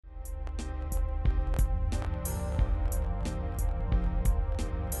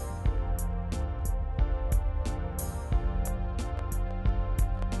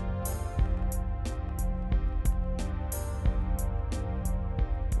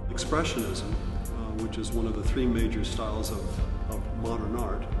Expressionism, which is one of the three major styles of modern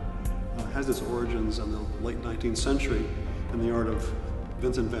art, has its origins in the late 19th century in the art of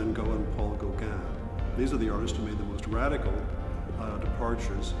Vincent van Gogh and Paul Gauguin. These are the artists who made the most radical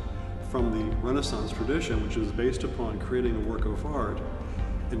departures from the Renaissance tradition, which is based upon creating a work of art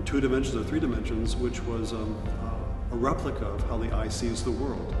in 2 dimensions or 3 dimensions, which was a replica of how the eye sees the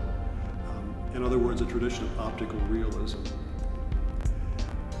world. In other words, a tradition of optical realism.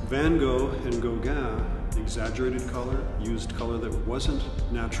 Van Gogh and Gauguin exaggerated color, used color that wasn't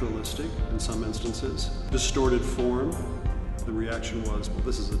naturalistic in some instances, distorted form. The reaction was, well,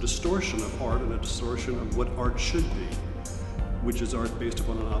 this is a distortion of art and a distortion of what art should be, which is art based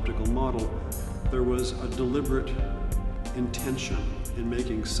upon an optical model. There was a deliberate intention in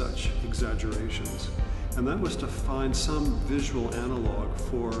making such exaggerations, and that was to find some visual analog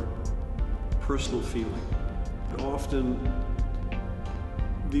for personal feeling. Often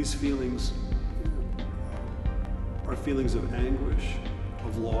these feelings are feelings of anguish,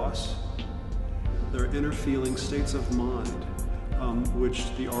 of loss. They're inner feeling states of mind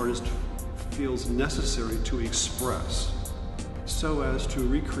which the artist feels necessary to express so as to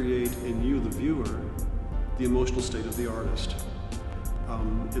recreate in you, the viewer, the emotional state of the artist.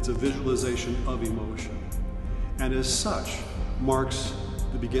 It's a visualization of emotion, and as such marks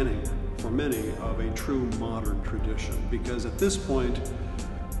the beginning for many of a true modern tradition, because at this point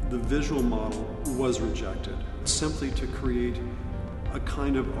the visual model was rejected, simply to create a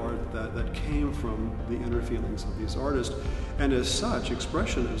kind of art that came from the inner feelings of these artists. And as such,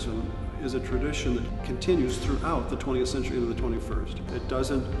 Expressionism is a tradition that continues throughout the 20th century into the 21st. It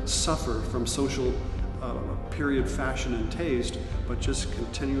doesn't suffer from social period fashion and taste, but just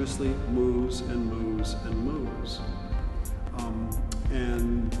continuously moves and moves and moves.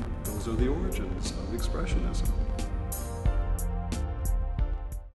 And those are the origins of Expressionism.